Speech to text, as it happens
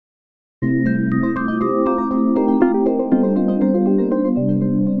Hi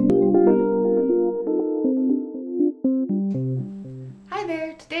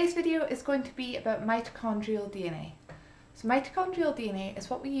there, today's video is going to be about mitochondrial DNA. So mitochondrial DNA is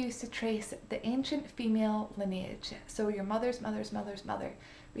what we use to trace the ancient female lineage. So your mother's mother's mother's mother,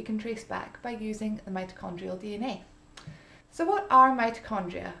 we can trace back by using the mitochondrial DNA. So what are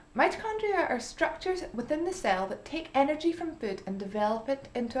mitochondria? Mitochondria are structures within the cell that take energy from food and develop it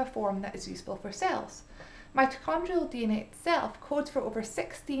into a form that is useful for cells. Mitochondrial DNA itself codes for over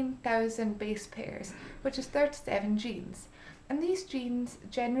 16,000 base pairs, which is 37 genes. And these genes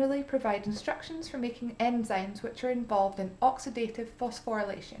generally provide instructions for making enzymes which are involved in oxidative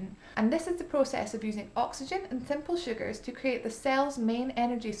phosphorylation. And this is the process of using oxygen and simple sugars to create the cell's main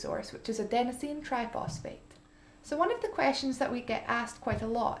energy source, which is adenosine triphosphate. So one of the questions that we get asked quite a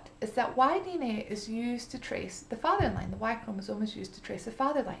lot is that Y DNA is used to trace the father line. The Y chromosome is used to trace the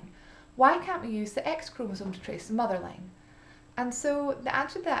father line. Why can't we use the X chromosome to trace the mother line? And so the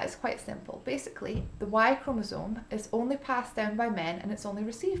answer to that is quite simple. Basically, the Y chromosome is only passed down by men and it's only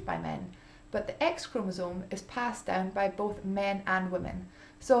received by men. But the X chromosome is passed down by both men and women.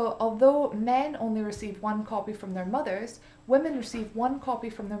 So although men only receive one copy from their mothers, women receive one copy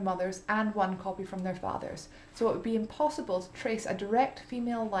from their mothers and one copy from their fathers. So it would be impossible to trace a direct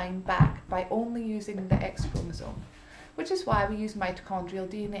female line back by only using the X chromosome, which is why we use mitochondrial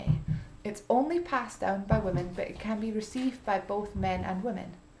DNA. It's only passed down by women, but it can be received by both men and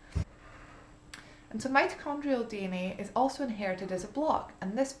women. And so mitochondrial DNA is also inherited as a block,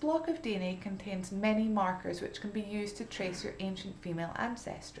 and this block of DNA contains many markers which can be used to trace your ancient female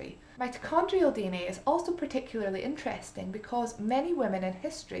ancestry. Mitochondrial DNA is also particularly interesting because many women in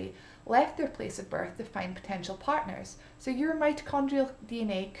history left their place of birth to find potential partners, so your mitochondrial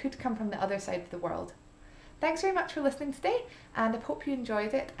DNA could come from the other side of the world. Thanks very much for listening today, and I hope you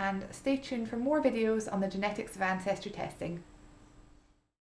enjoyed it, and stay tuned for more videos on the genetics of ancestry testing.